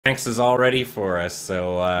Franks is all ready for us,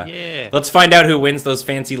 so yeah. Let's find out who wins those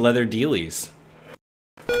fancy leather dealies.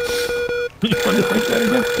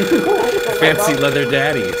 Fancy leather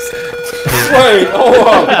daddies. Wait, hold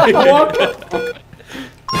on. What?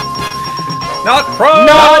 Not pro!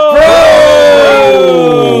 Not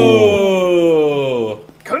pro!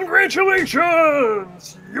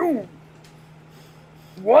 Congratulations! You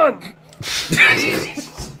won!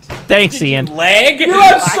 Thanks, Ian. Leg? You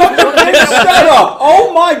have such a big setup!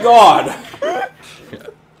 Oh my god!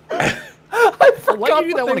 I forgot Why do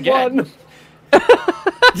you do that one again?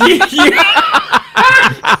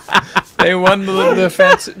 They won the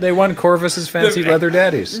fancy. They won Corvus's fancy leather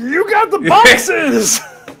daddies. You got the boxes!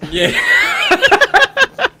 Yeah.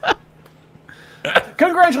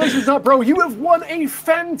 Congratulations, Not Bro. You have won a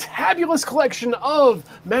fantabulous collection of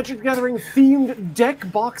Magic the Gathering themed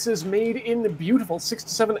deck boxes made in beautiful 6 to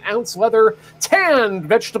 7 ounce leather, tanned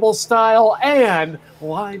vegetable style, and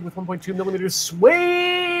lined with 1.2 millimeters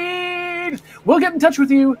suede. We'll get in touch with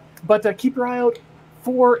you, but keep your eye out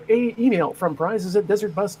for a email from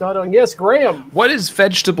prizes@desertbus.o. And yes, Graham. What is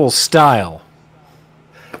vegetable style?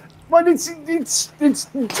 But it's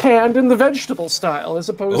tanned in the vegetable style as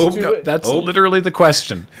opposed to That's literally the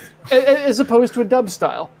question. as opposed to a dub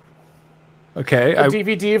style. Okay, A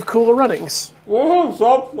DVD of Cooler Runnings. What's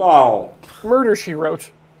up now? Murder, She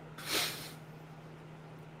Wrote.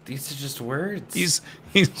 These are just words. he's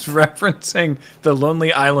referencing the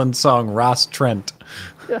Lonely Island song Ross Trent.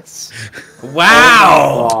 Yes.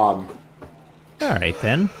 Wow! God. All right,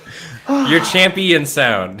 then. Your champion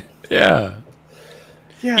sound. Yeah.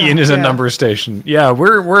 Yeah, Ian is a number station. Yeah,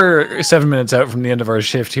 we're 7 minutes out from the end of our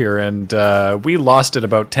shift here, and we lost it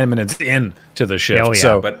about 10 minutes in to the shift. Oh, yeah.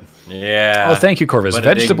 So, But yeah. oh, thank you, Corvus. But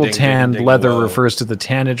a Vegetable ding, ding, tanned ding, ding, leather whoa. refers to the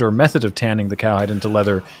tannage or method of tanning the cowhide into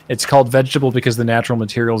leather. It's called vegetable because the natural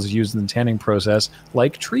materials used in the tanning process,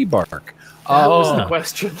 like tree bark. That was the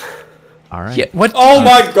question. All right. Yeah, what? Oh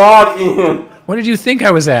my god, Ian! What did you think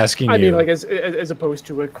I was asking you? I mean, like as opposed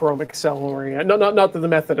to a chromic cell or not the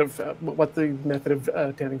method of what the method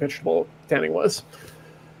of tanning vegetable tanning was.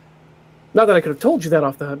 Not that I could have told you that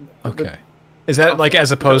off the head. Okay. Is that like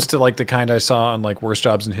as opposed to like the kind I saw on like Worst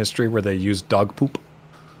Jobs in History where they use dog poop?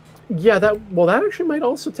 Yeah, that actually might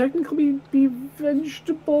also technically be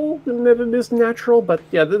vegetable and that it is natural, but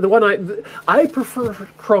yeah, the one I prefer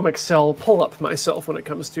chromic cell pull up myself when it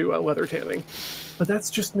comes to leather tanning, but that's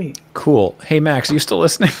just me. Cool. Hey Max, are you still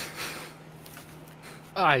listening?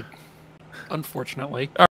 Unfortunately.